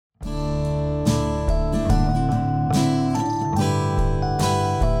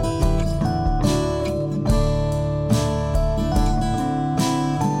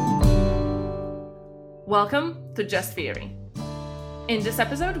Welcome to Just Theory. In this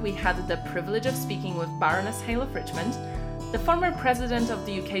episode, we had the privilege of speaking with Baroness Hale of Richmond, the former president of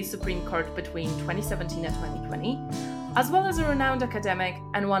the UK Supreme Court between 2017 and 2020, as well as a renowned academic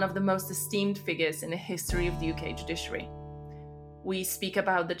and one of the most esteemed figures in the history of the UK judiciary. We speak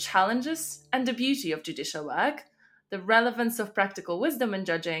about the challenges and the beauty of judicial work, the relevance of practical wisdom in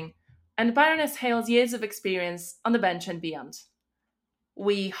judging, and Baroness Hale's years of experience on the bench and beyond.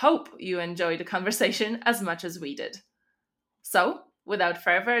 We hope you enjoyed the conversation as much as we did. So, without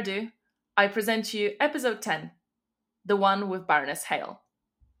further ado, I present to you episode 10, the one with Baroness Hale.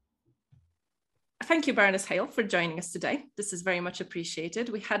 Thank you, Baroness Hale, for joining us today. This is very much appreciated.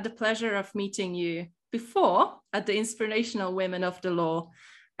 We had the pleasure of meeting you before at the Inspirational Women of the Law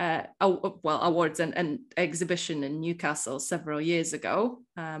awards and exhibition in Newcastle several years ago,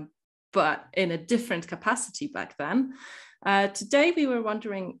 but in a different capacity back then. Today, we were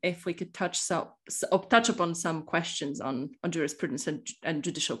wondering if we could touch upon some questions on jurisprudence and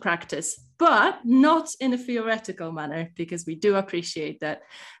judicial practice, but not in a theoretical manner, because we do appreciate that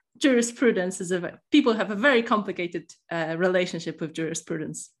jurisprudence people have a very complicated relationship with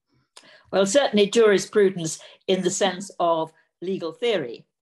jurisprudence. Well, certainly jurisprudence in the sense of legal theory.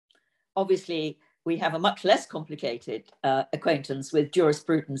 Obviously, we have a much less complicated acquaintance with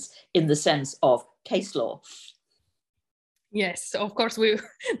jurisprudence in the sense of case law. Yes, of course,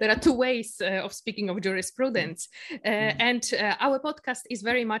 there are two ways of speaking of jurisprudence, and our podcast is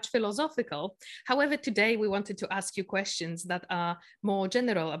very much philosophical. However, today we wanted to ask you questions that are more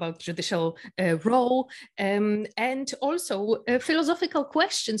general about judicial role, and also philosophical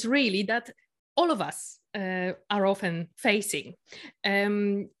questions, really, that all of us are often facing.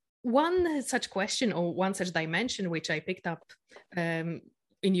 One such question or one such dimension which I picked up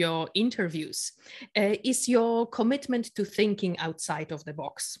in your interviews is your commitment to thinking outside of the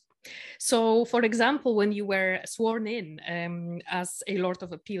box. So, for example, when you were sworn in as a Lord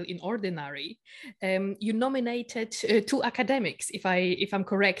of Appeal in Ordinary, you nominated two academics, if I'm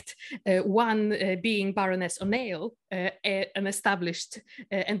correct, one being Baroness O'Neill, an established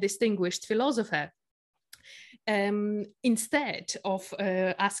and distinguished philosopher, instead of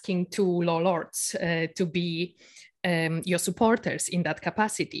asking two law lords to be your supporters in that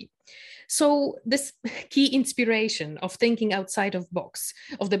capacity. So this key inspiration of thinking outside of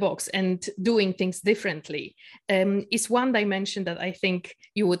the box and doing things differently is one dimension that I think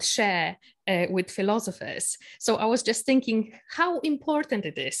you would share with philosophers. So I was just thinking how important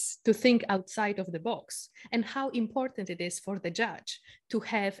it is to think outside of the box and how important it is for the judge to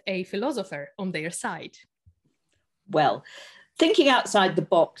have a philosopher on their side. Well, thinking outside the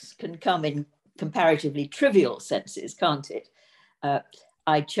box can come in comparatively trivial senses, can't it?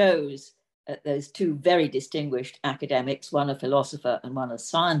 I chose those two very distinguished academics, one a philosopher and one a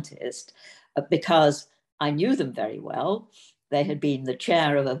scientist, because I knew them very well. They had been the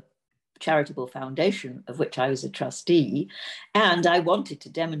chair of a charitable foundation of which I was a trustee, and I wanted to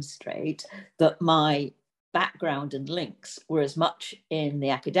demonstrate that my background and links were as much in the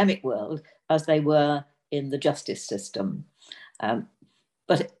academic world as they were in the justice system.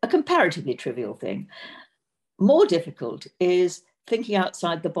 But a comparatively trivial thing. More difficult is thinking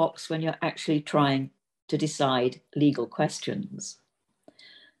outside the box when you're actually trying to decide legal questions.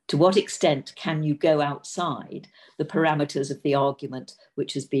 To what extent can you go outside the parameters of the argument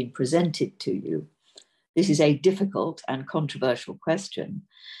which has been presented to you? This is a difficult and controversial question.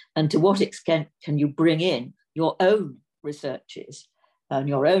 And to what extent can you bring in your own researches and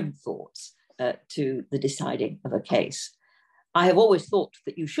your own thoughts to the deciding of a case? I have always thought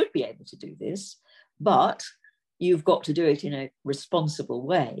that you should be able to do this, but you've got to do it in a responsible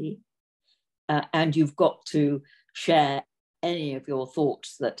way, and you've got to share any of your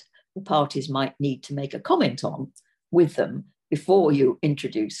thoughts that the parties might need to make a comment on with them before you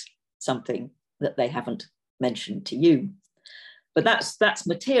introduce something that they haven't mentioned to you. But that's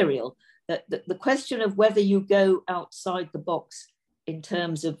material. The question of whether you go outside the box in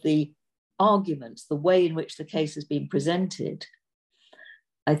terms of the arguments, the way in which the case has been presented,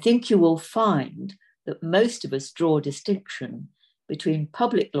 I think you will find that most of us draw a distinction between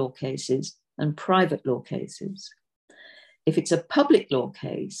public law cases and private law cases. If it's a public law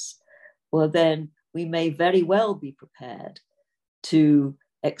case, well, then we may very well be prepared to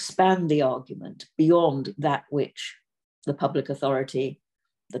expand the argument beyond that which the public authority,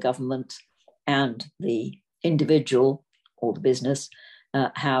 the government, and the individual or the business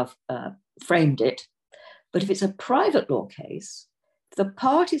have framed it. But if it's a private law case, the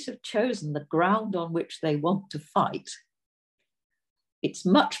parties have chosen the ground on which they want to fight. It's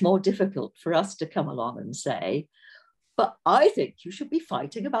much more difficult for us to come along and say, but I think you should be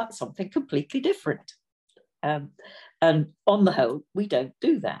fighting about something completely different. And on the whole, we don't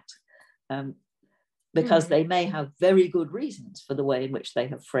do that because they may have very good reasons for the way in which they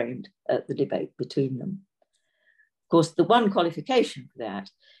have framed the debate between them. Of course, the one qualification for that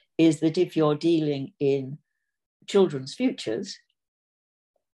is that if you're dealing in children's futures,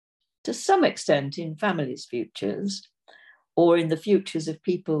 to some extent in families' futures, or in the futures of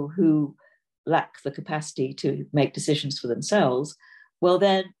people who lack the capacity to make decisions for themselves, well,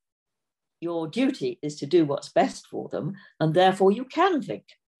 then your duty is to do what's best for them, and therefore you can think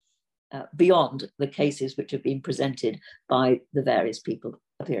beyond the cases which have been presented by the various people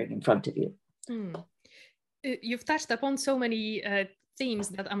appearing in front of you. You've touched upon so many themes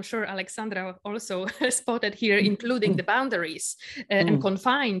that I'm sure Alexandra also spotted here, including the boundaries and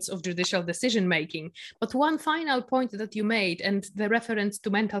confines of judicial decision making. But one final point that you made, and the reference to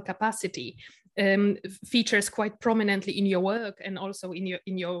mental capacity, features quite prominently in your work and also in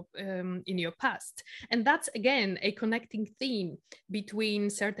your past. And that's again a connecting theme between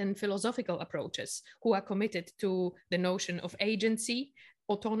certain philosophical approaches who are committed to the notion of agency,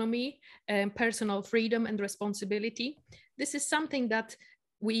 autonomy, personal freedom and responsibility. This is something that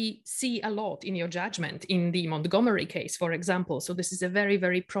we see a lot in your judgment in the Montgomery case, for example. So this is a very,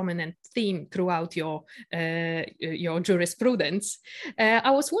 very prominent theme throughout your jurisprudence.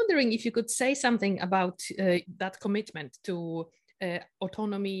 I was wondering if you could say something about that commitment to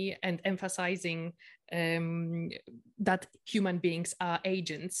autonomy and emphasizing that human beings are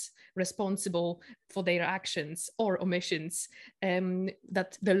agents responsible for their actions or omissions,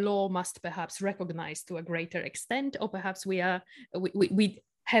 that the law must perhaps recognize to a greater extent, or perhaps we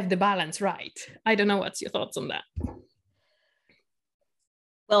have the balance right. I don't know, what's your thoughts on that?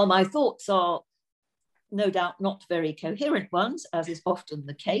 Well, my thoughts are no doubt not very coherent ones, as is often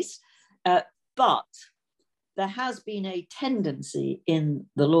the case, but there has been a tendency in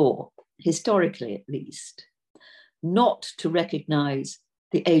the law, historically at least, not to recognize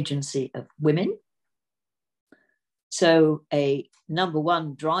the agency of women. So a number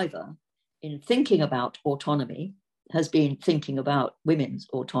one driver in thinking about autonomy has been thinking about women's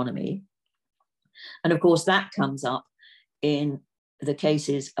autonomy. And of course, that comes up in the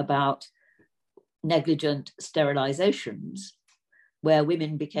cases about negligent sterilizations, where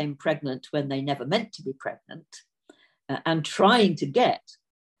women became pregnant when they never meant to be pregnant, and trying to get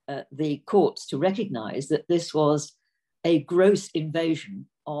the courts to recognize that this was a gross invasion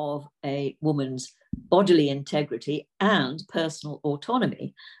of a woman's bodily integrity and personal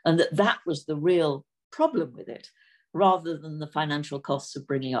autonomy, and that was the real problem with it, rather than the financial costs of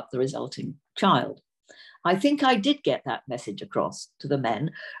bringing up the resulting child. I think I did get that message across to the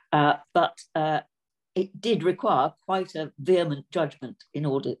men, but it did require quite a vehement judgment in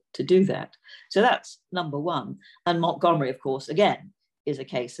order to do that. So that's number one. And Montgomery, of course, again, is a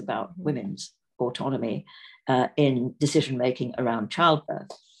case about women's autonomy in decision-making around childbirth.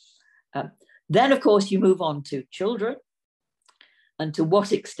 Then, of course, you move on to children, and to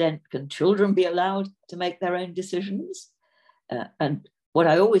what extent can children be allowed to make their own decisions? And what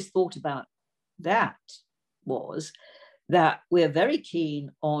I always thought about that was that we're very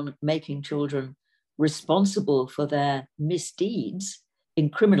keen on making children responsible for their misdeeds in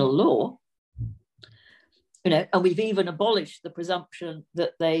criminal law, and we've even abolished the presumption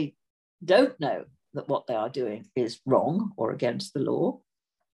that they don't know that what they are doing is wrong or against the law.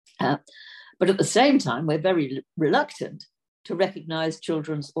 But at the same time, we're very reluctant to recognize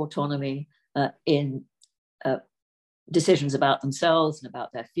children's autonomy in decisions about themselves and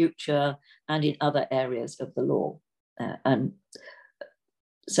about their future and in other areas of the law. And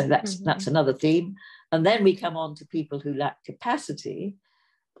so that's another theme. And then we come on to people who lack capacity,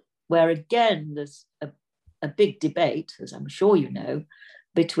 where again, there's a big debate, as I'm sure you know,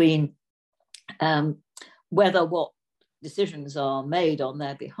 between whether what decisions are made on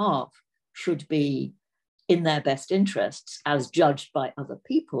their behalf should be in their best interests as judged by other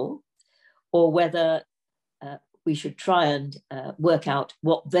people, or whether we should try and work out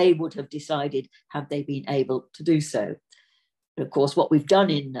what they would have decided had they been able to do so. And of course, what we've done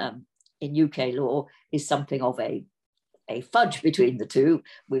in UK law is something of a fudge between the two.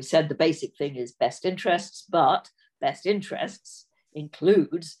 We've said the basic thing is best interests, but best interests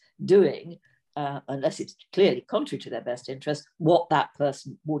includes doing, unless it's clearly contrary to their best interest, what that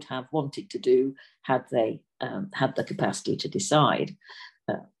person would have wanted to do had they had the capacity to decide.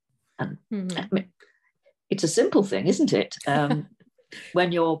 I mean, it's a simple thing, isn't it?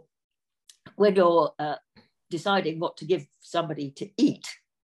 When you're deciding what to give somebody to eat,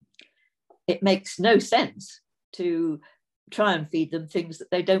 it makes no sense to try and feed them things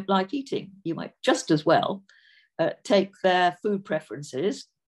that they don't like eating. You might just as well take their food preferences,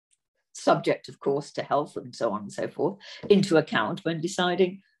 subject, of course, to health and so on and so forth, into account when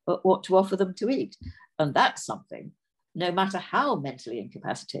deciding what to offer them to eat. And that's something, no matter how mentally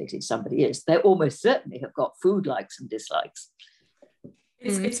incapacitated somebody is, they almost certainly have got food likes and dislikes.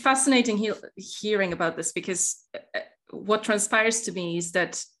 It's fascinating hearing about this, because what transpires to me is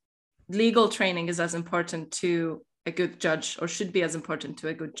that legal training is as important to a good judge, or should be as important to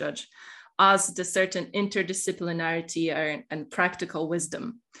a good judge, as the certain interdisciplinarity and practical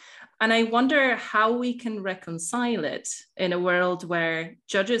wisdom. And I wonder how we can reconcile it in a world where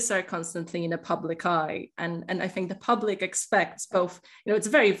judges are constantly in a public eye. And I think the public expects both, it's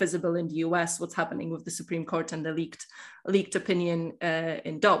very visible in the US, what's happening with the Supreme Court and the leaked opinion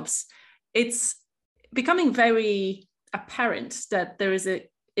in Dobbs. It's becoming very apparent that there is an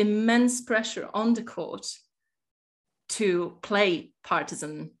immense pressure on the court to play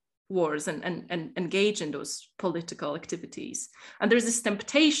partisan wars and engage in those political activities. And there's this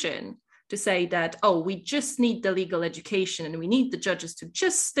temptation to say that, we just need the legal education and we need the judges to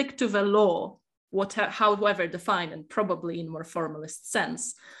just stick to the law, however defined, and probably in more formalist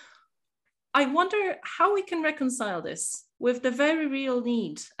sense. I wonder how we can reconcile this with the very real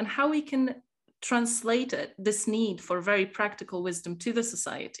need, and how we can translate this need for very practical wisdom to the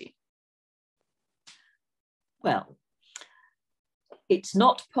society. Well, it's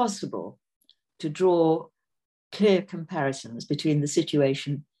not possible to draw clear comparisons between the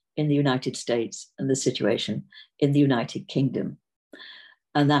situation in the United States and the situation in the United Kingdom.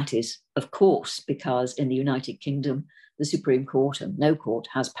 And that is, of course, because in the United Kingdom, the Supreme Court and no court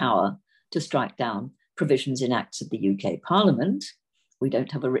has power to strike down provisions in acts of the UK Parliament. We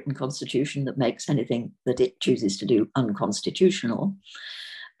don't have a written constitution that makes anything that it chooses to do unconstitutional.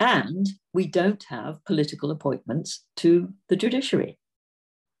 And we don't have political appointments to the judiciary.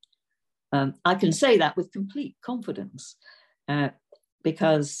 I can say that with complete confidence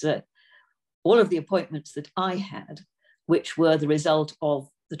because all of the appointments that I had, which were the result of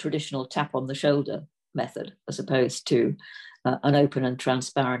the traditional tap on the shoulder method, as opposed to an open and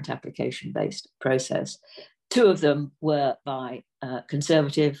transparent application-based process, 2 of them were by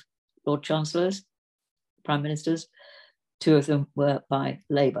Conservative Lord Chancellors, Prime Ministers. 2 of them were by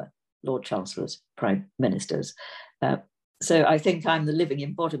Labour Lord Chancellors, Prime Ministers. So I think I'm the living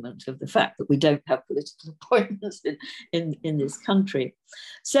embodiment of the fact that we don't have political appointments in this country.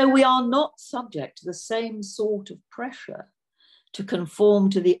 So we are not subject to the same sort of pressure to conform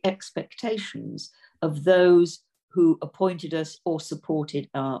to the expectations of those who appointed us or supported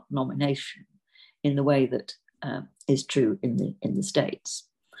our nomination in the way that is true in the States.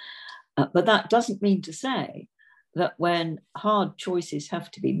 But that doesn't mean to say that when hard choices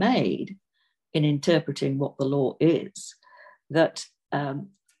have to be made in interpreting what the law is, that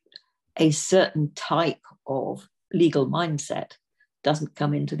a certain type of legal mindset doesn't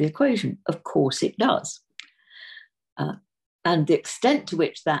come into the equation. Of course it does. And the extent to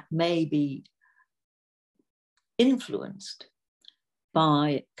which that may be influenced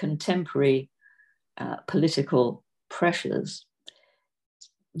by contemporary political pressures,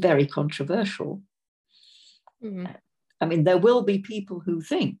 very controversial. Mm. I mean, there will be people who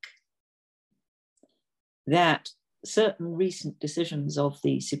think that certain recent decisions of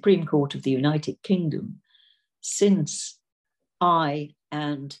the Supreme Court of the United Kingdom, since I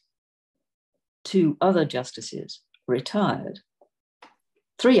and 2 other justices retired,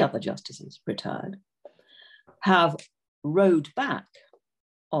 3 other justices retired, have rowed back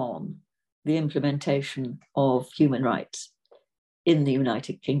on the implementation of human rights in the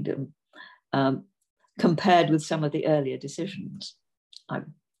United Kingdom compared with some of the earlier decisions.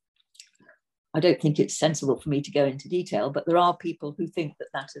 I don't think it's sensible for me to go into detail, but there are people who think that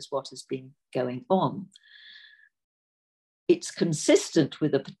that is what has been going on. It's consistent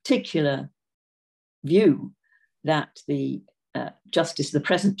with a particular view that the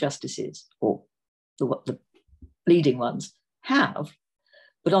present justices, or the leading ones, have.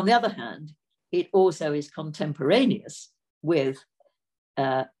 But on the other hand, it also is contemporaneous with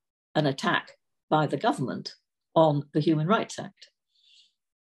an attack by the government on the Human Rights Act.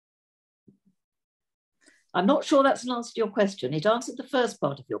 I'm not sure that's an answer to your question. It answered the first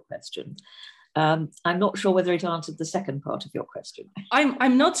part of your question. I'm not sure whether it answered the second part of your question.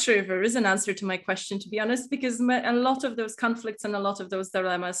 I'm not sure if there is an answer to my question, to be honest, because a lot of those conflicts and a lot of those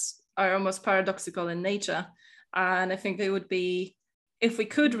dilemmas are almost paradoxical in nature. And I think they would be, if we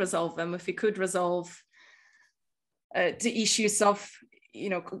could resolve them, if we could resolve the issues of,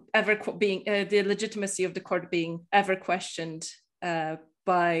 ever being the legitimacy of the court being ever questioned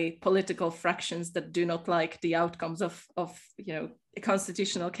by political fractions that do not like the outcomes of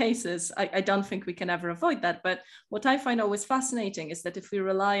constitutional cases. I don't think we can ever avoid that. But what I find always fascinating is that if we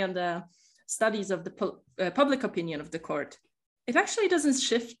rely on the studies of the public opinion of the court, it actually doesn't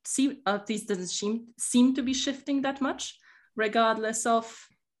seem to be shifting that much, regardless of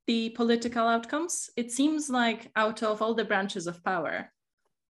the political outcomes. It seems like out of all the branches of power,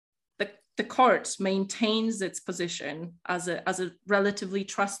 the court maintains its position as a relatively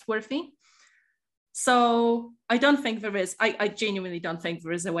trustworthy. So I don't think there is, I genuinely don't think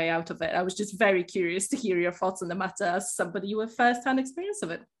there is a way out of it. I was just very curious to hear your thoughts on the matter as somebody with first-hand experience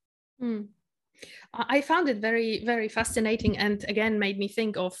of it. I found it very, very fascinating, and again made me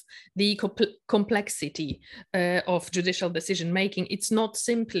think of the complexity of judicial decision making. It's not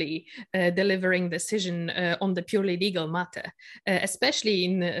simply delivering decision on the purely legal matter, especially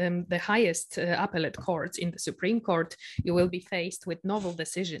in the highest appellate courts, in the Supreme Court. You will be faced with novel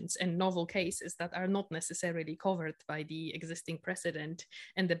decisions and novel cases that are not necessarily covered by the existing precedent,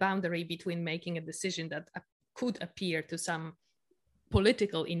 and the boundary between making a decision that could appear to some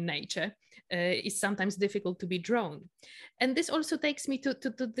political in nature is sometimes difficult to be drawn. And this also takes me to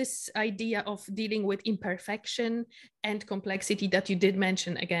this idea of dealing with imperfection and complexity that you did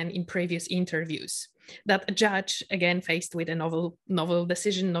mention again in previous interviews, that a judge, again faced with a novel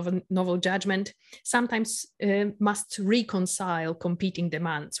decision, novel judgment, sometimes must reconcile competing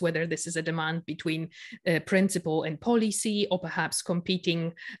demands, whether this is a demand between principle and policy, or perhaps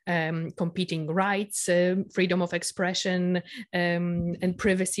competing rights, freedom of expression and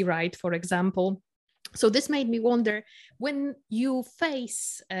privacy right, for example. So this made me wonder, when you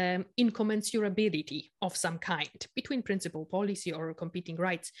face incommensurability of some kind between principle, policy, or competing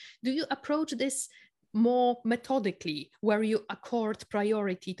rights, do you approach this more methodically, where you accord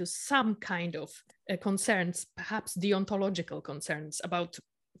priority to some kind of concerns, perhaps deontological concerns about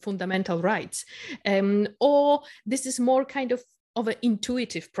fundamental rights, or this is more kind of an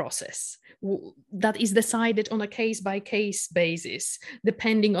intuitive process that is decided on a case-by-case basis,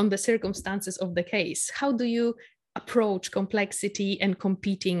 depending on the circumstances of the case? How do you approach complexity and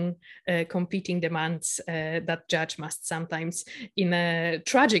competing demands that judge must sometimes, in a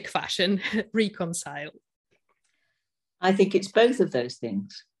tragic fashion, reconcile? I think it's both of those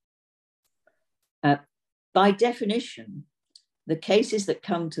things. By definition, the cases that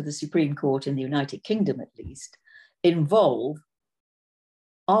come to the Supreme Court in the United Kingdom, at least, involve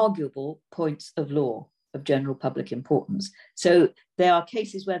arguable points of law of general public importance. So there are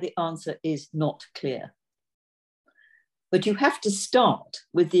cases where the answer is not clear. But you have to start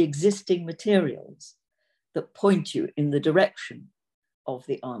with the existing materials that point you in the direction of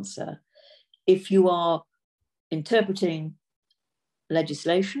the answer. If you are interpreting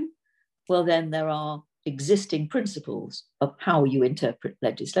legislation, well, then there are existing principles of how you interpret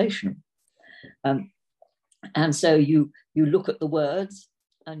legislation. And so you look at the words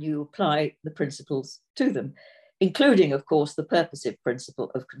and you apply the principles to them, including, of course, the purposive principle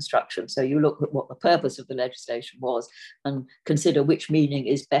of construction. So you look at what the purpose of the legislation was and consider which meaning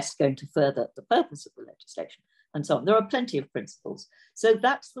is best going to further the purpose of the legislation, and so on. There are plenty of principles. So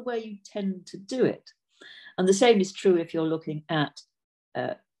that's the way you tend to do it. And the same is true if you're looking at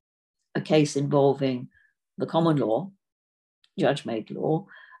a case involving the common law, judge-made law.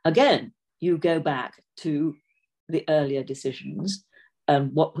 Again, you go back to the earlier decisions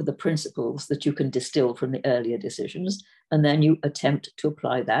and what were the principles that you can distill from the earlier decisions, and then you attempt to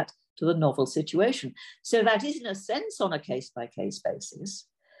apply that to the novel situation. So that is, in a sense, on a case-by-case basis,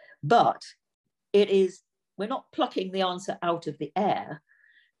 but we're not plucking the answer out of the air.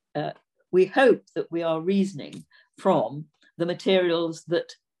 We hope that we are reasoning from the materials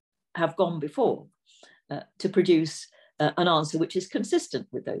that have gone before to produce an answer which is consistent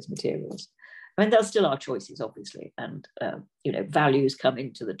with those materials. I mean, there still are choices, obviously, and values come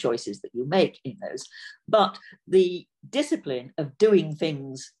into the choices that you make in those. But the discipline of doing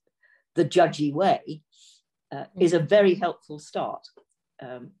things the judgy way is a very helpful start,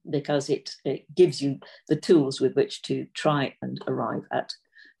 because it gives you the tools with which to try and arrive at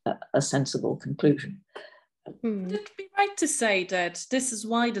a sensible conclusion. Would it be right to say that this is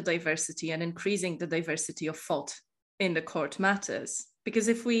why the diversity and increasing the diversity of thought in the court matters? Because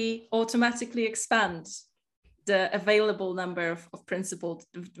if we automatically expand the available number of principled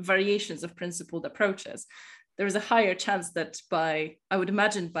variations of principled approaches, there is a higher chance that I would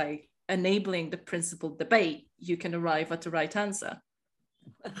imagine by enabling the principled debate, you can arrive at the right answer.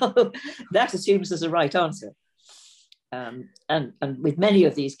 That assumes there's a right answer. And with many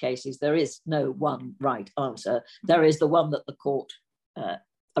of these cases, there is no one right answer. There is the one that the court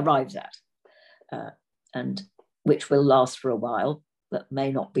arrives at, and which will last for a while. that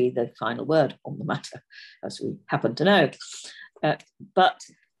may not be the final word on the matter, as we happen to know. But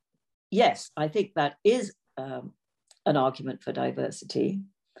yes, I think that is an argument for diversity.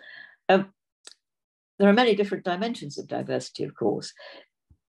 There are many different dimensions of diversity, of course.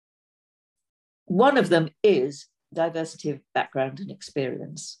 One of them is diversity of background and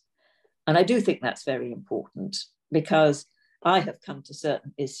experience. And I do think that's very important, because I have come to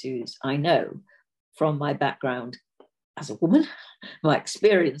certain issues, I know, from my background as a woman, my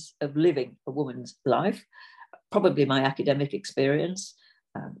experience of living a woman's life, probably my academic experience,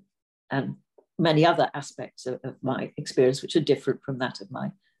 and many other aspects of my experience which are different from that of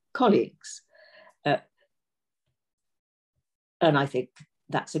my colleagues. And I think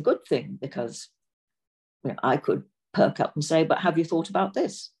that's a good thing, because I could perk up and say, but have you thought about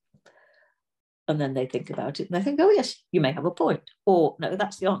this? And then they think about it and they think, oh yes, you may have a point, or no,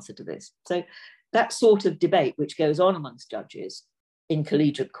 that's the answer to this. So that sort of debate which goes on amongst judges in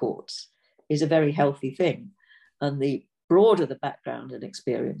collegiate courts is a very healthy thing. And the broader the background and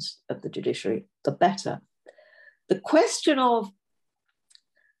experience of the judiciary, the better. The question of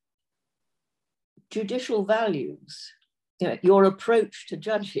judicial values, your approach to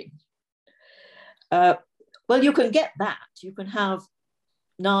judging, well, you can get that. You can have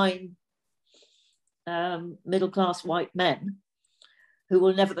 9 middle-class white men who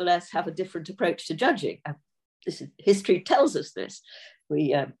will nevertheless have a different approach to judging. History tells us this.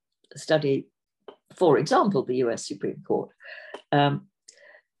 We study, for example, the US Supreme Court. And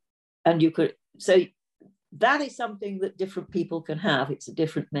you could, so that is something that different people can have. It's a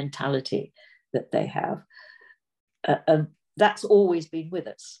different mentality that they have. And that's always been with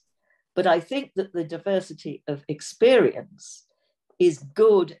us. But I think that the diversity of experience is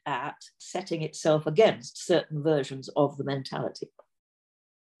good at setting itself against certain versions of the mentality.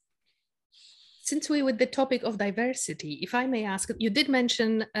 Since we're with the topic of diversity, if I may ask, you did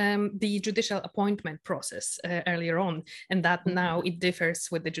mention the judicial appointment process earlier on, and that now it differs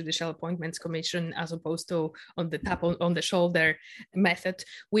with the Judicial Appointments Commission as opposed to on the tap on the shoulder method,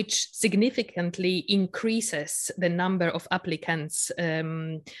 which significantly increases the number of applicants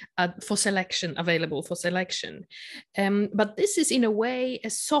for selection, available for selection. But this is in a way a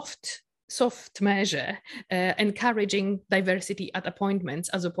soft measure, encouraging diversity at appointments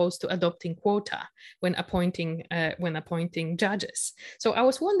as opposed to adopting quota when appointing judges. So I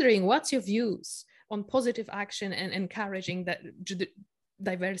was wondering, what's your views on positive action and encouraging that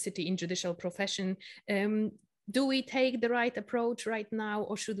diversity in judicial profession? Do we take the right approach right now,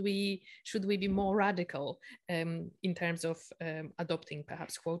 or should we be more radical in terms of adopting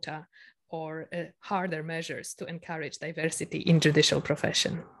perhaps quota or harder measures to encourage diversity in judicial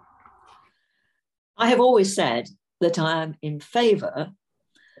profession? I have always said that I am in favour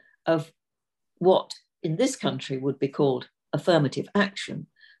of what in this country would be called affirmative action,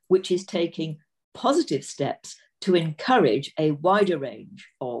 which is taking positive steps to encourage a wider range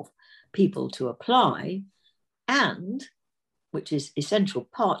of people to apply, and, which is essential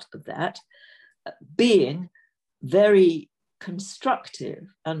part of that, being very constructive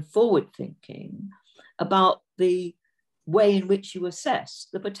and forward-thinking about the way in which you assess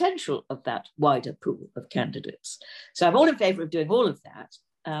the potential of that wider pool of candidates. So I'm all in favour of doing all of that,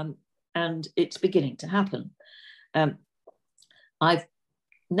 and it's beginning to happen. I've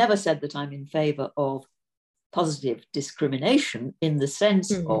never said that I'm in favour of positive discrimination in the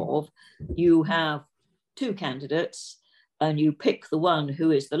sense of you have 2 candidates and you pick the one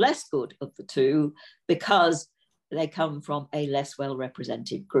who is the less good of the 2 because they come from a less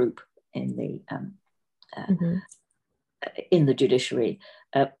well-represented group in the in the judiciary.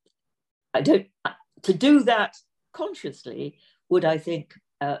 To do that consciously would, I think,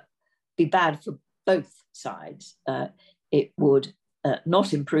 be bad for both sides. It would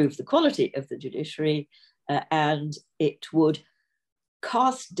not improve the quality of the judiciary, and it would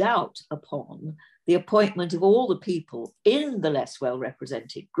cast doubt upon the appointment of all the people in the less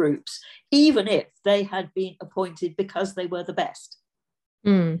well-represented groups, even if they had been appointed because they were the best.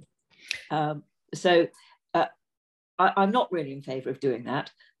 So I'm not really in favour of doing that.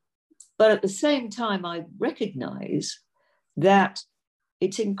 But at the same time, I recognise that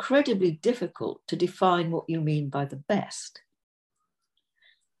it's incredibly difficult to define what you mean by the best.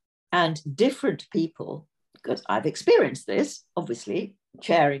 And different people, because I've experienced this, obviously,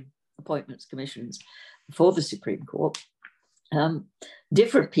 chairing appointments commissions for the Supreme Court,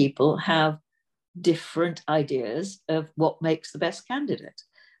 different people have different ideas of what makes the best candidate.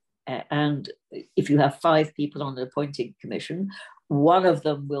 And if you have 5 people on the appointing commission, one of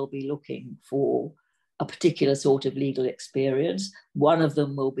them will be looking for a particular sort of legal experience. One of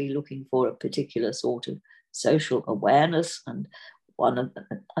them will be looking for a particular sort of social awareness and one.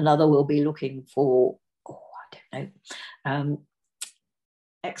 Another will be looking for, I don't know,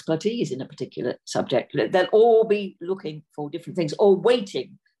 expertise in a particular subject. They'll all be looking for different things or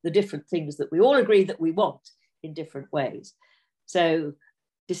weighting the different things that we all agree that we want in different ways. So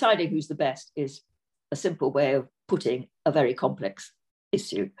deciding who's the best is a simple way of putting a very complex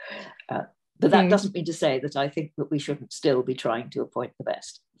issue. But that doesn't mean to say that I think that we shouldn't still be trying to appoint the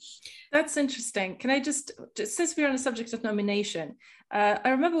best. That's interesting. Can I just since we're on the subject of nomination, I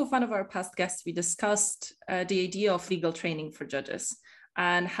remember with one of our past guests, we discussed the idea of legal training for judges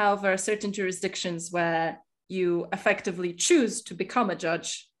and how there are certain jurisdictions where you effectively choose to become a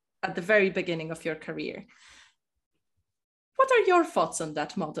judge at the very beginning of your career. What are your thoughts on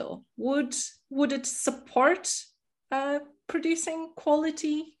that model? Would it support producing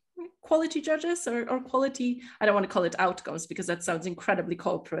quality judges or quality? I don't want to call it outcomes because that sounds incredibly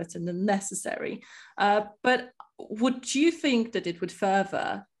corporate and unnecessary. But would you think that it would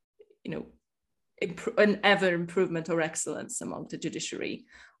further, an ever improvement or excellence among the judiciary,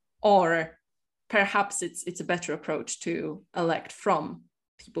 or perhaps it's a better approach to elect from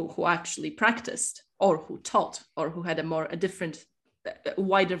people who actually practiced or who taught or who had a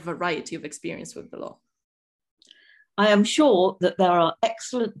wider variety of experience with the law? I am sure that there are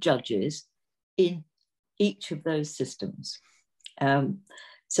excellent judges in each of those systems.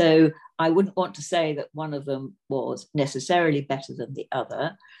 So I wouldn't want to say that one of them was necessarily better than the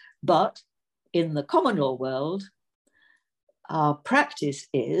other, but in the common law world, our practice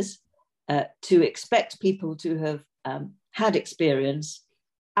is to expect people to have had experience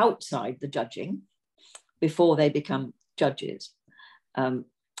outside the judging before they become judges.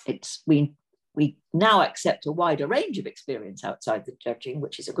 We now accept a wider range of experience outside the judging,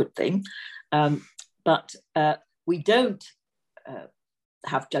 which is a good thing, but we don't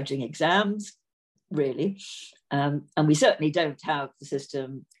have judging exams, really, and we certainly don't have the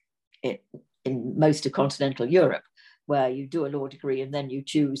system in most of continental Europe, where you do a law degree and then you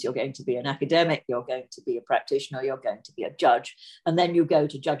choose you're going to be an academic, you're going to be a practitioner, you're going to be a judge, and then you go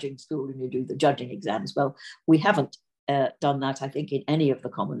to judging school and you do the judging exams. Well, we haven't done that, I think, in any of the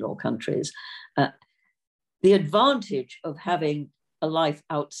common law countries. The advantage of having a life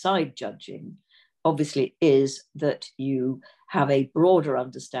outside judging, obviously, is that you have a broader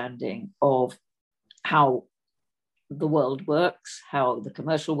understanding of how the world works, how the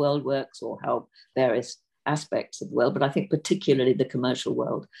commercial world works, or how various aspects of the world, but I think particularly the commercial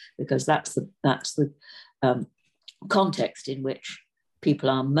world, because that's the context in which people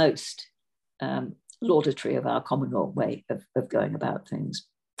are most laudatory of our common law way of going about things.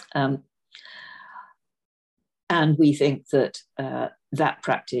 And we think that that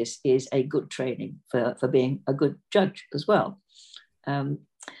practice is a good training for being a good judge as well. The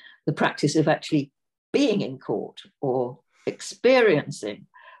practice of actually being in court or experiencing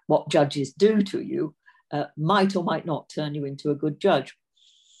what judges do to you might or might not turn you into a good judge.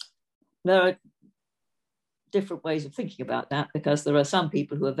 There are different ways of thinking about that, because there are some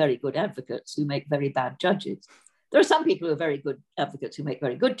people who are very good advocates who make very bad judges. There are some people who are very good advocates who make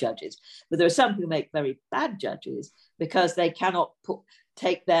very good judges, but there are some who make very bad judges because they cannot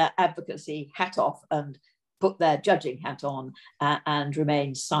take their advocacy hat off and put their judging hat on and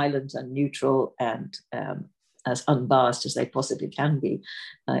remain silent and neutral and as unbiased as they possibly can be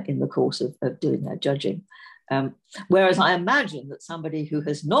in the course of doing their judging. Whereas I imagine that somebody who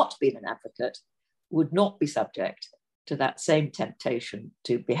has not been an advocate would not be subject to that same temptation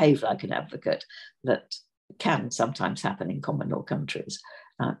to behave like an advocate that can sometimes happen in common law countries.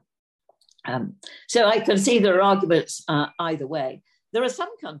 So I can see there are arguments either way. There are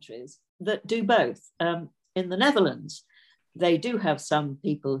some countries that do both. In the Netherlands, they do have some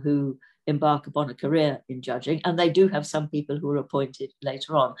people who embark upon a career in judging, and they do have some people who are appointed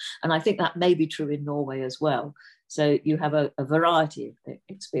later on. And I think that may be true in Norway as well. So you have a variety of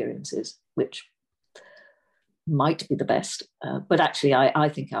experiences, which might be the best. But actually, I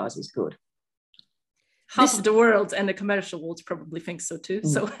think ours is good. Half of the world and the commercial world probably think so too.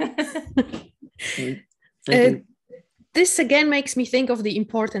 So this again makes me think of the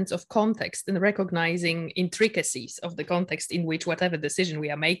importance of context and recognizing intricacies of the context in which whatever decision we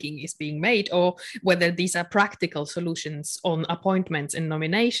are making is being made, or whether these are practical solutions on appointments and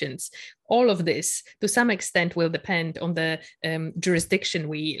nominations. All of this, to some extent, will depend on the jurisdiction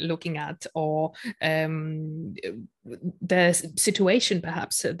we're looking at, or the situation,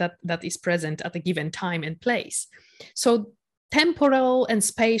 perhaps, that is present at a given time and place. So temporal and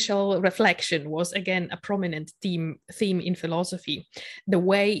spatial reflection was, again, a prominent theme in philosophy, the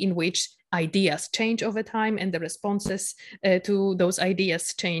way in which ideas change over time and the responses to those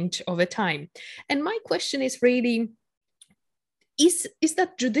ideas change over time. And my question is really, Is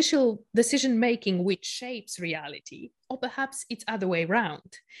that judicial decision making which shapes reality, or perhaps it's other way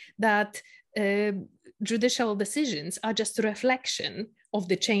around, that judicial decisions are just a reflection of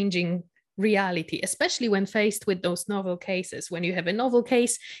the changing reality, especially when faced with those novel cases? When you have a novel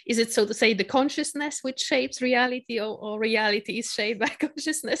case, is it, so to say, the consciousness which shapes reality, or reality is shaped by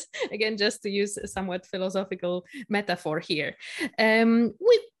consciousness? Again, just to use a somewhat philosophical metaphor here.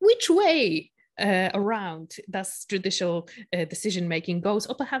 Which way around does judicial decision making goes,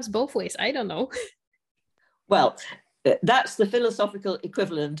 or perhaps both ways? I don't know. Well, that's the philosophical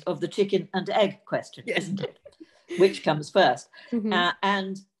equivalent of the chicken and egg question, yes. Isn't it? Which comes first?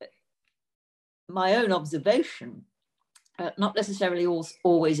 And my own observation, not necessarily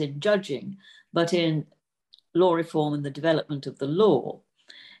always in judging, but in law reform and the development of the law,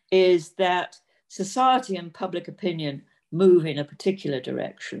 is that society and public opinion move in a particular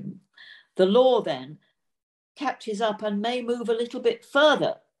direction. The law then catches up and may move a little bit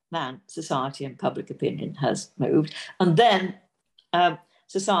further than society and public opinion has moved. And then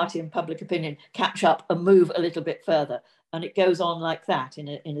society and public opinion catch up and move a little bit further. And it goes on like that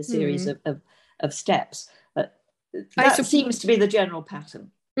in a series of steps. That seems to be the general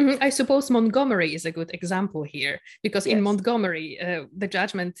pattern. I suppose Montgomery is a good example here, because yes. In Montgomery, the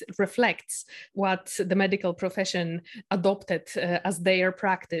judgment reflects what the medical profession adopted as their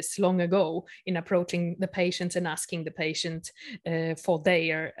practice long ago in approaching the patients and asking the patient for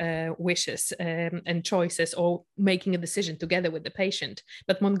their wishes and choices, or making a decision together with the patient.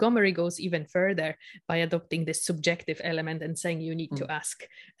 But Montgomery goes even further by adopting this subjective element and saying you need to ask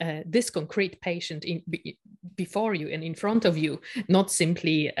this concrete patient before you and in front of you, not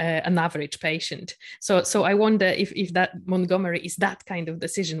simply an average patient. So I wonder if that Montgomery is that kind of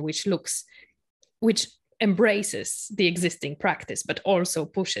decision which embraces the existing practice, but also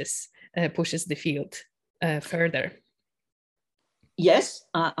pushes the field further. Yes,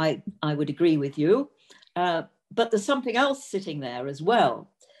 I would agree with you. But there's something else sitting there as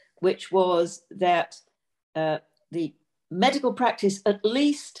well, which was that the medical practice, at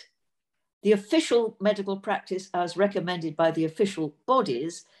least the official medical practice as recommended by the official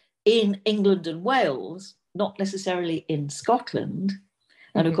bodies in England and Wales, not necessarily in Scotland,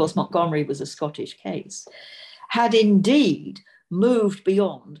 and of course Montgomery was a Scottish case, had indeed moved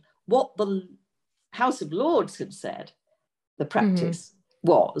beyond what the House of Lords had said the practice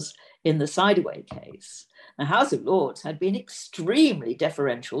was in the Sidaway case. The House of Lords had been extremely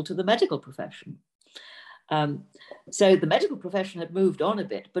deferential to the medical profession. So the medical profession had moved on a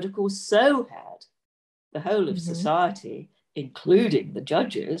bit, but of course so had the whole of society, including the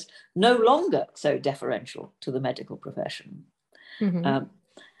judges, no longer so deferential to the medical profession. And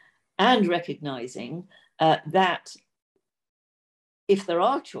recognizing that if there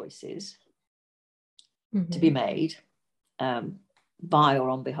are choices to be made by or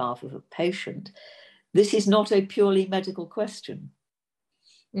on behalf of a patient, this is not a purely medical question.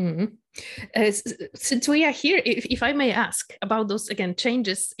 Since we are here, if I may ask about those, again,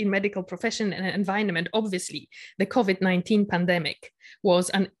 changes in medical profession and environment, obviously the COVID-19 pandemic was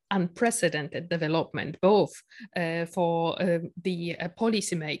an unprecedented development, both for the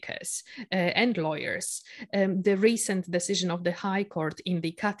policymakers and lawyers. The recent decision of the High Court in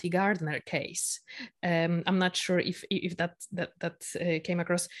the Cathy Gardner case, I'm not sure if that came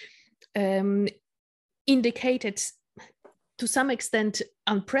across, indicated to some extent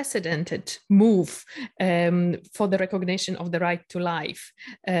unprecedented move for the recognition of the right to life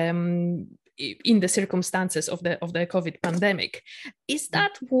in the circumstances of the COVID pandemic. Is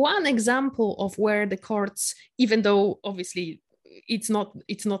that one example of where the courts, even though obviously it's not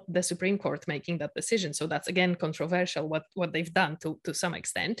the Supreme Court making that decision, so that's again controversial what they've done to some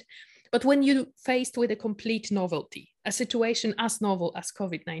extent, but when you faced with a complete novelty, a situation as novel as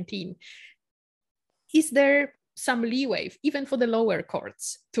COVID-19, is there some leeway, even for the lower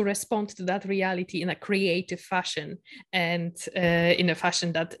courts, to respond to that reality in a creative fashion and in a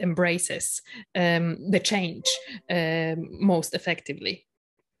fashion that embraces the change most effectively?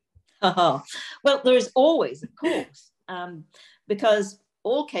 Well, there is always, of course, because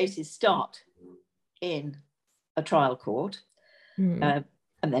all cases start in a trial court, and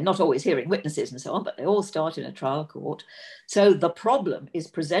they're not always hearing witnesses and so on, but they all start in a trial court. So the problem is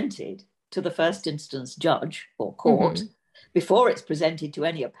presented to the first instance judge or court before it's presented to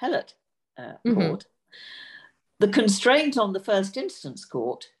any appellate court. The constraint on the first instance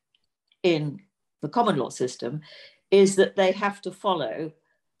court in the common law system is that they have to follow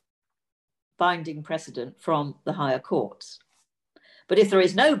binding precedent from the higher courts. But if there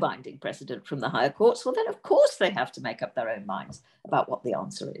is no binding precedent from the higher courts, well, then of course they have to make up their own minds about what the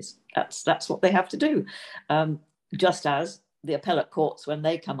answer is. That's what they have to do. Just as the appellate courts, when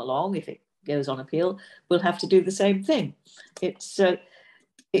they come along, if it goes on appeal, will have to do the same thing. It's an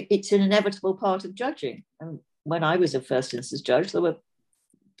inevitable part of judging. And when I was a first instance judge, there were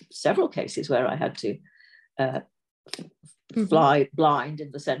several cases where I had to fly blind,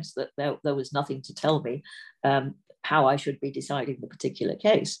 in the sense that there was nothing to tell me how I should be deciding the particular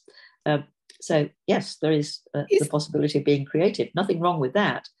case. So yes, there is the possibility of being creative. Nothing wrong with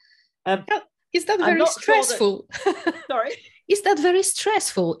that. Is that very stressful? Sure that, sorry? Is that very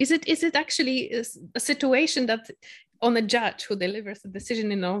stressful? Is it actually a situation that on a judge who delivers a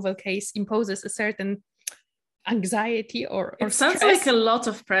decision in a novel case imposes a certain anxiety or it sounds stress? like a lot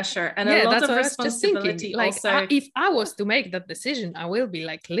of pressure and a lot of responsibility. Like, also, if I was to make that decision, I will be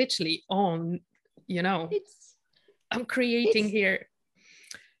like literally on, I'm creating here.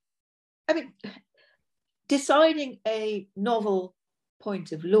 I mean, deciding a novel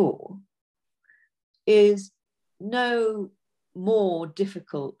point of law is no more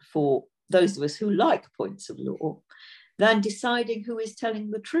difficult for those of us who like points of law than deciding who is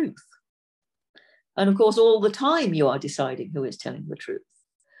telling the truth. And of course, all the time you are deciding who is telling the truth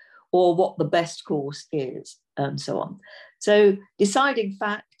or what the best course is, and so on. So deciding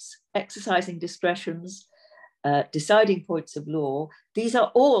facts, exercising discretions, deciding points of law, these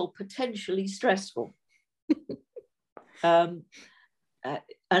are all potentially stressful. And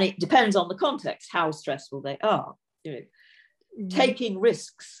it depends on the context, how stressful they are. Taking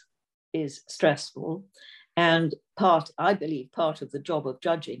risks is stressful. And I believe part of the job of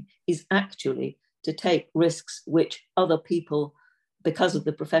judging is actually to take risks which other people, because of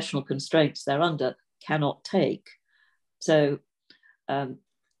the professional constraints they're under, cannot take. So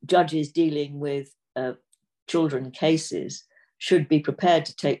judges dealing with children cases should be prepared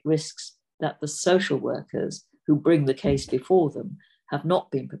to take risks that the social workers who bring the case before them have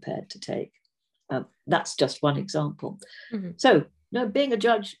not been prepared to take. That's just one example. Mm-hmm. So, being a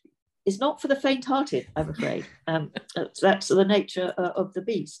judge is not for the faint-hearted, I'm afraid. That's the nature of the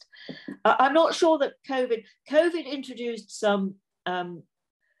beast. I'm not sure that COVID introduced some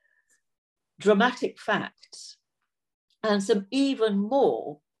dramatic facts and some even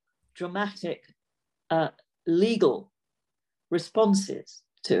more dramatic legal responses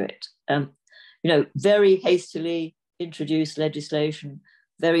to it. Very hastily introduced legislation,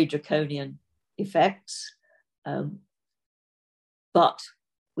 very draconian effects, but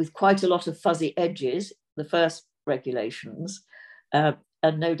with quite a lot of fuzzy edges, the first regulations, and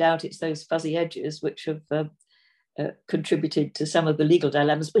no doubt it's those fuzzy edges which have contributed to some of the legal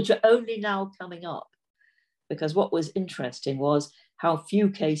dilemmas, which are only now coming up. Because what was interesting was how few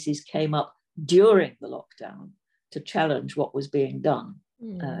cases came up during the lockdown to challenge what was being done.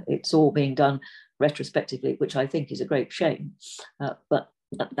 It's all being done retrospectively, which I think is a great shame. But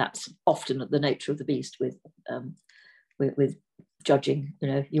that's often the nature of the beast with judging.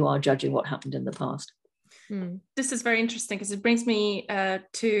 You are judging what happened in the past. This is very interesting because it brings me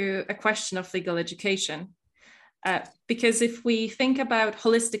to a question of legal education. Because if we think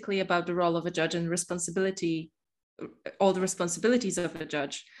holistically about the role of a judge and responsibility, all the responsibilities of a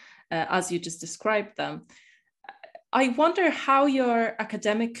judge, as you just described them, I wonder how your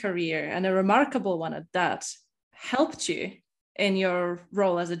academic career, and a remarkable one at that, helped you in your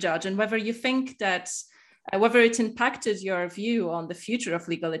role as a judge, and whether you think that, whether it impacted your view on the future of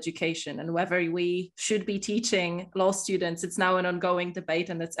legal education, and whether we should be teaching law students, it's now an ongoing debate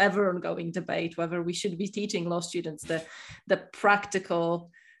and it's ever ongoing debate, whether we should be teaching law students the practical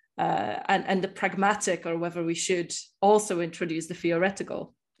and the pragmatic, or whether we should also introduce the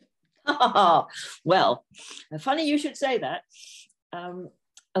theoretical. Well, funny you should say that,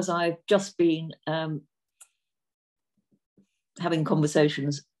 as I've just been having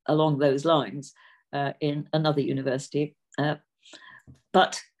conversations along those lines in another university.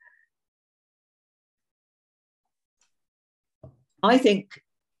 But I think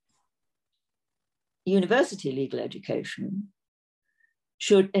university legal education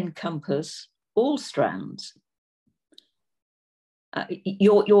should encompass all strands.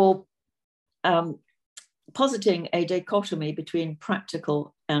 You're positing a dichotomy between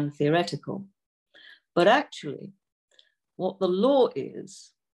practical and theoretical, but actually what the law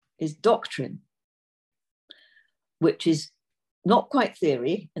is doctrine, which is not quite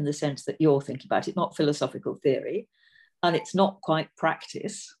theory in the sense that you're thinking about it, not philosophical theory, and it's not quite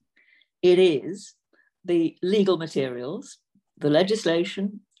practice. It is the legal materials, the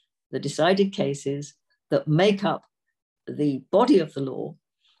legislation, the decided cases that make up the body of the law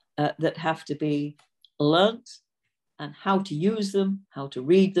that have to be learnt, and how to use them, how to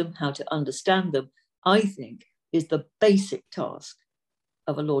read them, how to understand them, I think is the basic task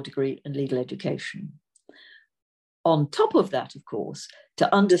of a law degree and legal education. on top of that, of course,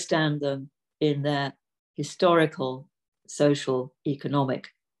 to understand them in their historical, social, economic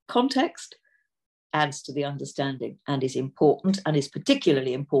context adds to the understanding and is important, and is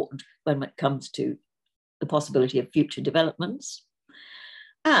particularly important when it comes to the possibility of future developments,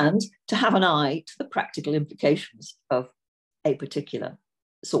 and to have an eye to the practical implications of a particular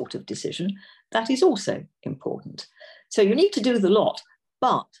sort of decision. That is also important. So you need to do the lot,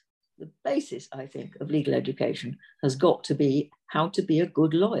 but the basis, I think, of legal education has got to be how to be a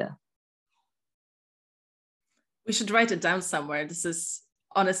good lawyer. We should write it down somewhere. This is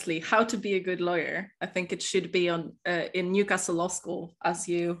honestly how to be a good lawyer. I think it should be on in Newcastle Law School as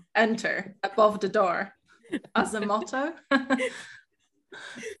you enter, above the door, as a motto.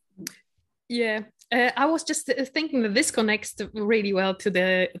 Yeah, I was just thinking that this connects really well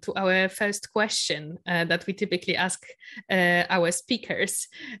to our first question that we typically ask our speakers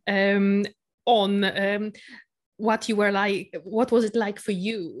on what you were like. What was it like for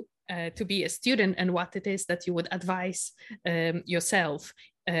you to be a student, and what it is that you would advise yourself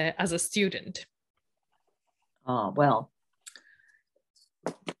as a student? Well,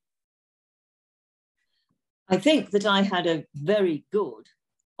 I think that I had a very good,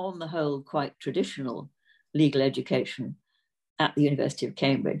 on the whole, quite traditional legal education at the University of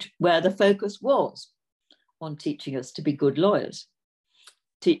Cambridge, where the focus was on teaching us to be good lawyers,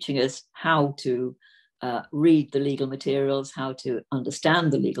 teaching us how to read the legal materials, how to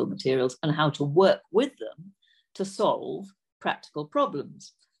understand the legal materials, and how to work with them to solve practical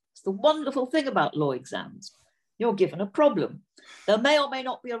problems. It's the wonderful thing about law exams. You're given a problem. There may or may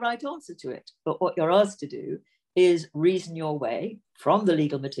not be a right answer to it, but what you're asked to do is reason your way from the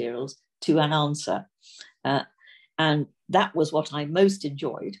legal materials to an answer. And that was what I most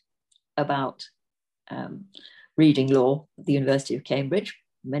enjoyed about reading law at the University of Cambridge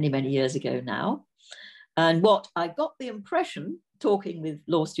many, many years ago now. And what I got the impression, talking with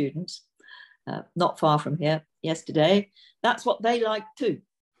law students not far from here yesterday, that's what they like too.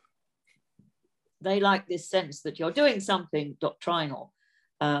 They like this sense that you're doing something doctrinal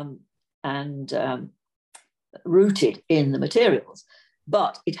and rooted in the materials,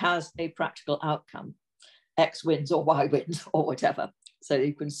 but it has a practical outcome, X wins or Y wins or whatever. So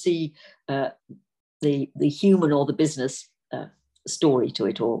you can see the human or the business story to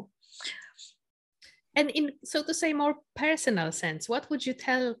it all. And in, so to say, more personal sense, what would you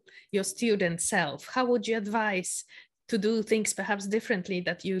tell your student self? How would you advise to do things perhaps differently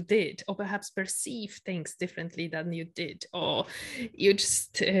that you did, or perhaps perceive things differently than you did, or you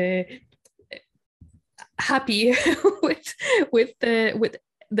just happy with the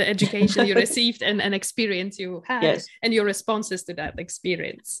education you received and experience you had, yes, and your responses to that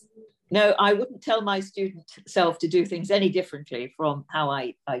experience? No, I wouldn't tell my student self to do things any differently from how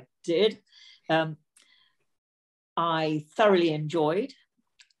I did. I thoroughly enjoyed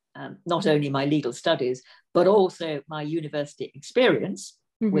not only my legal studies, but also my university experience,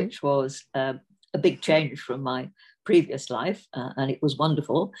 mm-hmm, which was a big change from my previous life, and it was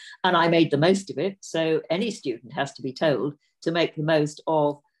wonderful. And I made the most of it. So any student has to be told to make the most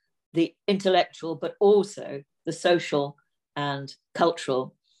of the intellectual, but also the social and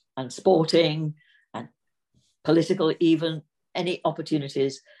cultural and sporting and political, even any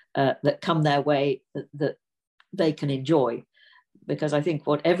opportunities that come their way that they can enjoy. Because I think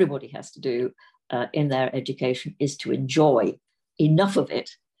what everybody has to do in their education is to enjoy enough of it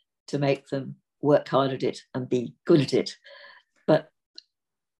to make them work hard at it and be good at it. But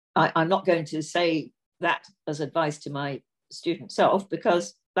I'm not going to say that as advice to my student self,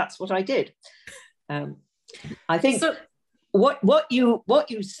 because that's what I did. I think so, what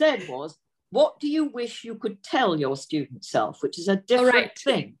you said was, what do you wish you could tell your student self, which is a different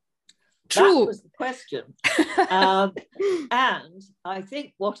thing. True. That was the question. And I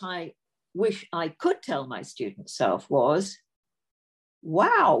think what I wish I could tell my student self was,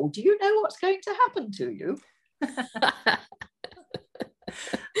 wow, do you know what's going to happen to you?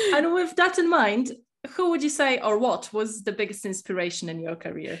 And with that in mind, who would you say, or what was the biggest inspiration in your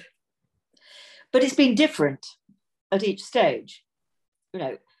career? But it's been different at each stage. You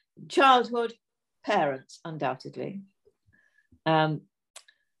know, childhood, parents, undoubtedly.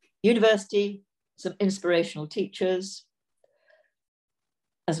 University, some inspirational teachers.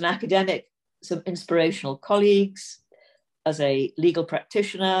 As an academic, some inspirational colleagues. As a legal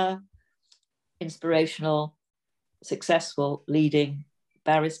practitioner, inspirational, successful, leading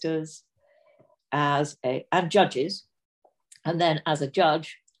barristers, and judges. And then as a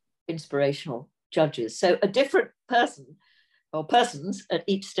judge, inspirational judges. So a different person or persons at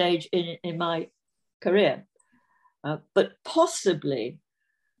each stage in my career. But possibly,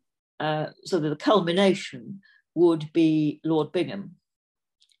 sort of the culmination would be Lord Bingham,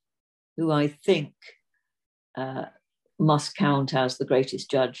 who I think must count as the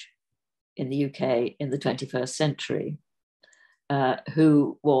greatest judge in the UK in the 21st century,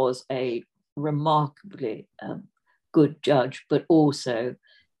 who was a remarkably good judge, but also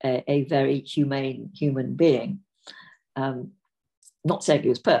a very humane human being. Not saying he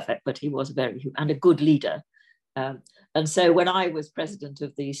was perfect, but he was and a good leader. And so when I was president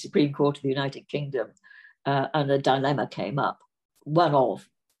of the Supreme Court of the United Kingdom and a dilemma came up, one of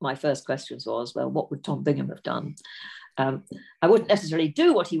my first questions was, well, what would Tom Bingham have done? I wouldn't necessarily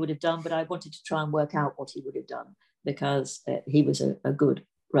do what he would have done, but I wanted to try and work out what he would have done, because he was a good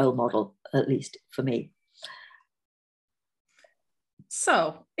role model, at least for me.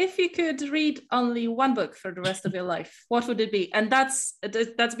 So, if you could read only one book for the rest of your life, what would it be? And that's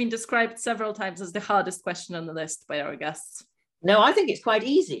been described several times as the hardest question on the list by our guests. No, I think it's quite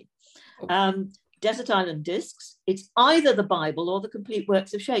easy. Desert Island Discs. It's either the Bible or the complete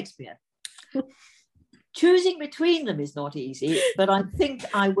works of Shakespeare. Choosing between them is not easy, but I think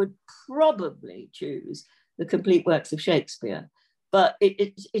I would probably choose the complete works of Shakespeare. But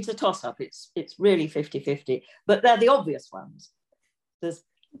it's a toss-up. It's really 50-50. But they're the obvious ones.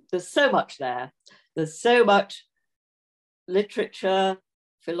 There's so much there. There's so much literature,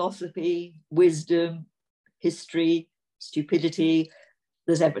 philosophy, wisdom, history, stupidity.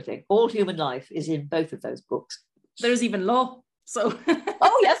 There's everything. All human life is in both of those books. There's even law. So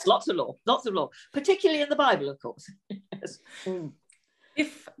oh yes, lots of law, particularly in the Bible, of course. Yes.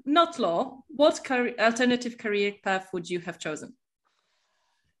 If not law, what alternative career path would you have chosen?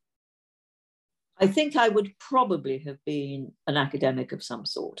 I think I would probably have been an academic of some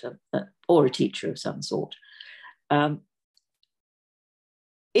sort, or a teacher of some sort. If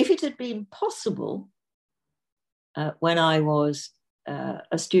it had been possible when I was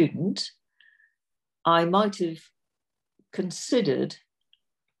a student, I might have considered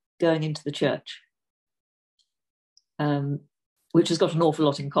going into the church, which has got an awful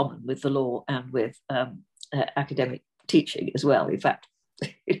lot in common with the law and with academic teaching as well. In fact,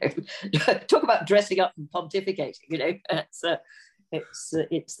 talk about dressing up and pontificating,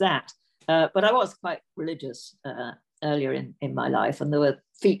 it's that. But I was quite religious earlier in my life, and there were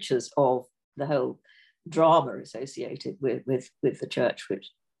features of the whole drama associated with the church,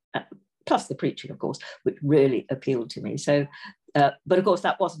 which plus the preaching, of course, which really appealed to me. So, but of course,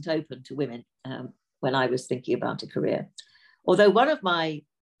 that wasn't open to women when I was thinking about a career. Although one of my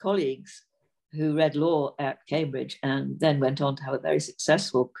colleagues who read law at Cambridge and then went on to have a very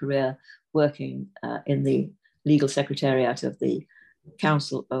successful career working in the legal secretariat of the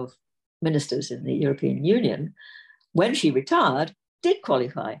Council of Ministers in the European Union, when she retired, did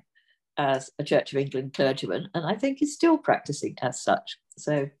qualify as a Church of England clergyman, and I think is still practicing as such.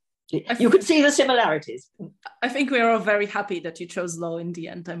 So you could see the similarities. I think we are all very happy that you chose law in the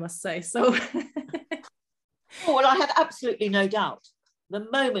end, I must say. So, oh, well, I have absolutely no doubt. The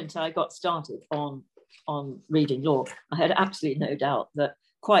moment I got started on reading law, I had absolutely no doubt that,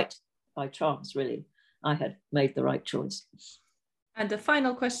 quite by chance, really, I had made the right choice. And the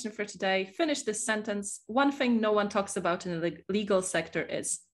final question for today, finish this sentence. One thing no one talks about in the legal sector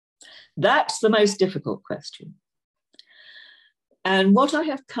is? That's the most difficult question. And what I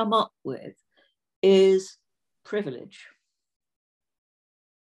have come up with is privilege.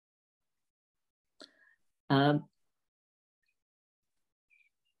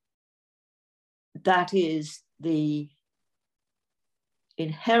 That is the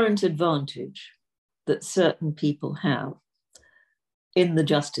inherent advantage that certain people have in the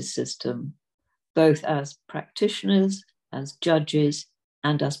justice system, both as practitioners, as judges,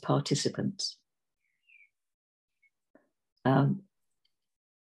 and as participants.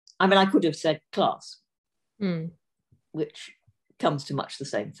 I could have said class, which comes to much the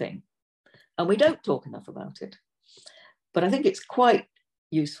same thing. And we don't talk enough about it. But I think it's quite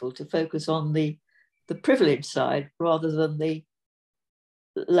useful to focus on the privilege side rather than the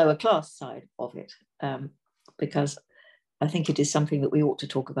lower class side of it, because I think it is something that we ought to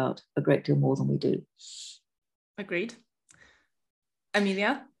talk about a great deal more than we do. Agreed.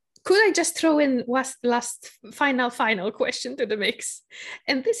 Amelia? Could I just throw in last final question to the mix?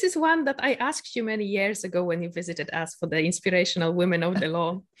 And this is one that I asked you many years ago when you visited us for the Inspirational Women of the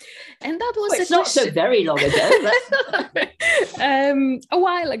Law. And that was it's not so very long ago. A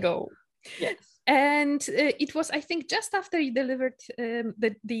while ago. Yes. And it was, I think, just after you delivered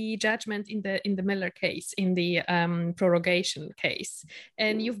the judgment in the Miller case, in the prorogation case.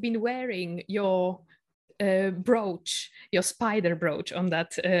 And you've been wearing your brooch, your spider brooch on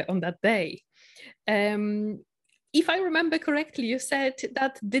that day. if I remember correctly, you said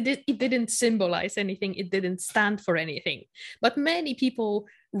that it didn't symbolize anything, it didn't stand for anything. But many people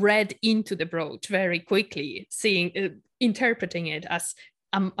read into the brooch very quickly, interpreting it as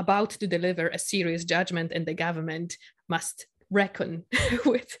I'm about to deliver a serious judgment and the government must reckon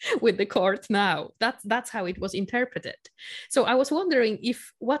with the court now. That's how it was interpreted. So I was wondering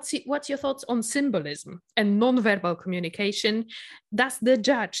what's your thoughts on symbolism and non-verbal communication? Does the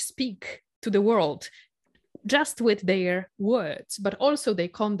judge speak to the world just with their words, but also their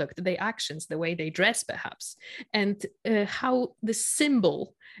conduct, their actions, the way they dress perhaps, and how the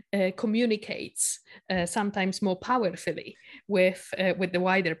symbol communicates sometimes more powerfully with the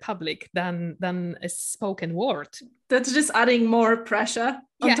wider public than a spoken word? That's just adding more pressure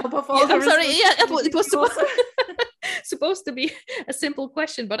on top of all. I'm sorry. Yeah, it was supposed to be a simple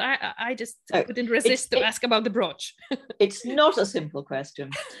question, but I just couldn't resist to ask about the brooch. It's not a simple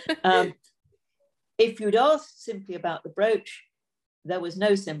question. If you'd asked simply about the brooch, there was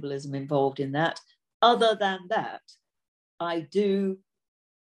no symbolism involved in that. Other than that, I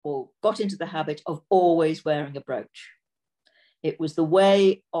got into the habit of always wearing a brooch. It was the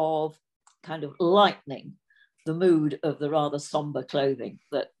way of kind of lightening the mood of the rather somber clothing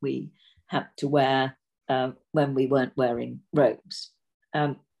that we had to wear when we weren't wearing robes.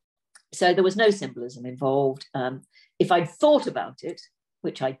 So there was no symbolism involved. If I'd thought about it,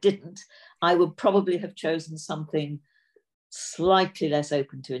 which I didn't, I would probably have chosen something slightly less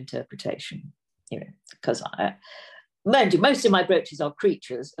open to interpretation, because mind you, most of my brooches are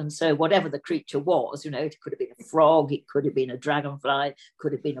creatures, and so whatever the creature was, it could have been a frog, it could have been a dragonfly,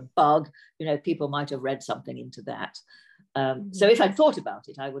 could have been a bug, people might have read something into that. So if I'd thought about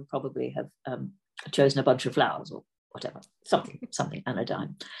it, I would probably have chosen a bunch of flowers or whatever, something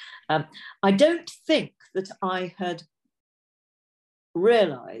anodyne. I don't think that I had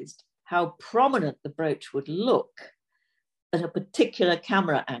realized how prominent the brooch would look at a particular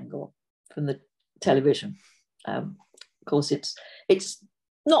camera angle from the television. Of course, it's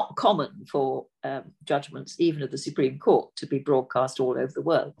not common for judgments, even of the Supreme Court, to be broadcast all over the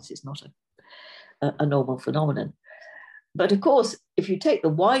world. This is not a normal phenomenon. But of course, if you take the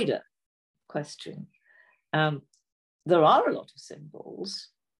wider question, there are a lot of symbols.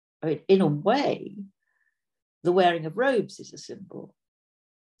 I mean, in a way, the wearing of robes is a symbol.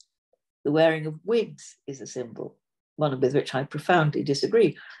 The wearing of wigs is a symbol, one with which I profoundly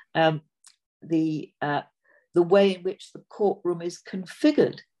disagree. The way in which the courtroom is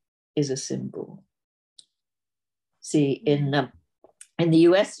configured is a symbol. See, in the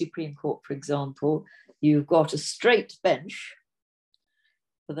US Supreme Court, for example, you've got a straight bench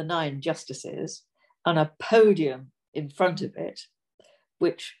for the 9 justices and a podium in front of it,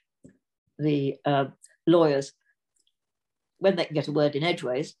 which the lawyers, when they can get a word in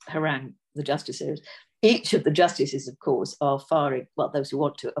edgeways, harangue the justices. Each of the justices, of course, are firing, those who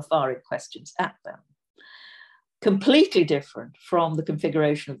want to, are firing questions at them. Completely different from the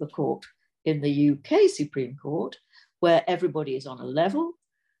configuration of the court in the UK Supreme Court, where everybody is on a level,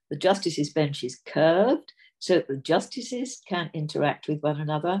 the justices' bench is curved so that the justices can interact with one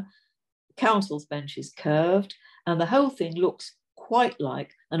another, counsel's bench is curved, and the whole thing looks quite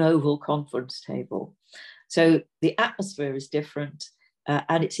like an oval conference table. So the atmosphere is different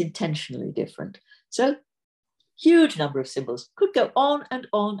and it's intentionally different. So huge number of symbols, could go on and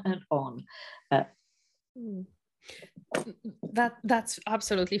on and on. That's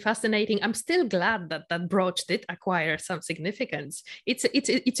absolutely fascinating. I'm still glad that brooch did acquire some significance.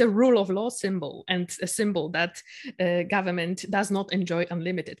 It's a rule of law symbol, and a symbol that government does not enjoy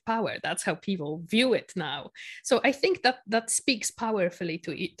unlimited power. That's how people view it now. So I think that speaks powerfully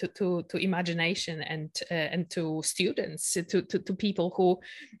to imagination and to students, to people who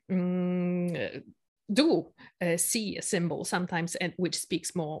do see a symbol sometimes, and which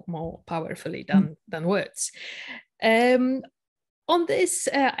speaks more powerfully than words. On this,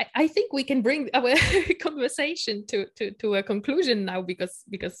 I think we can bring our conversation to a conclusion now, because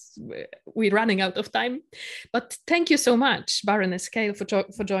we're running out of time. But thank you so much, Baroness Cale,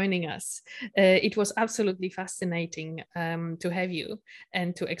 for joining us. It was absolutely fascinating to have you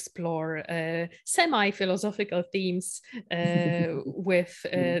and to explore semi-philosophical themes with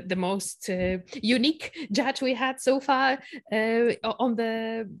the most unique judge we had so far on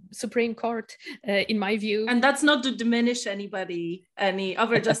the Supreme Court, in my view. And that's not to diminish any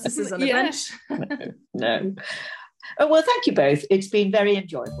other justices on the bench. No. Oh, well, thank you both. It's been very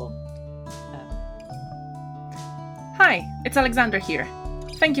enjoyable. Hi, it's Alexandra here.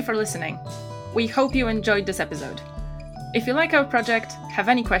 Thank you for listening. We hope you enjoyed this episode. If you like our project, have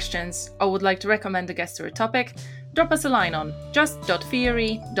any questions, or would like to recommend a guest or a topic, drop us a line on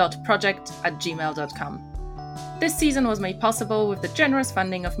just.theory.project@gmail.com. This season was made possible with the generous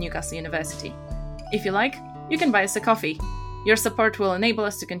funding of Newcastle University. If you like, you can buy us a coffee. Your support will enable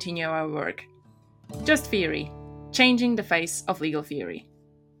us to continue our work. Just Theory, changing the face of legal theory.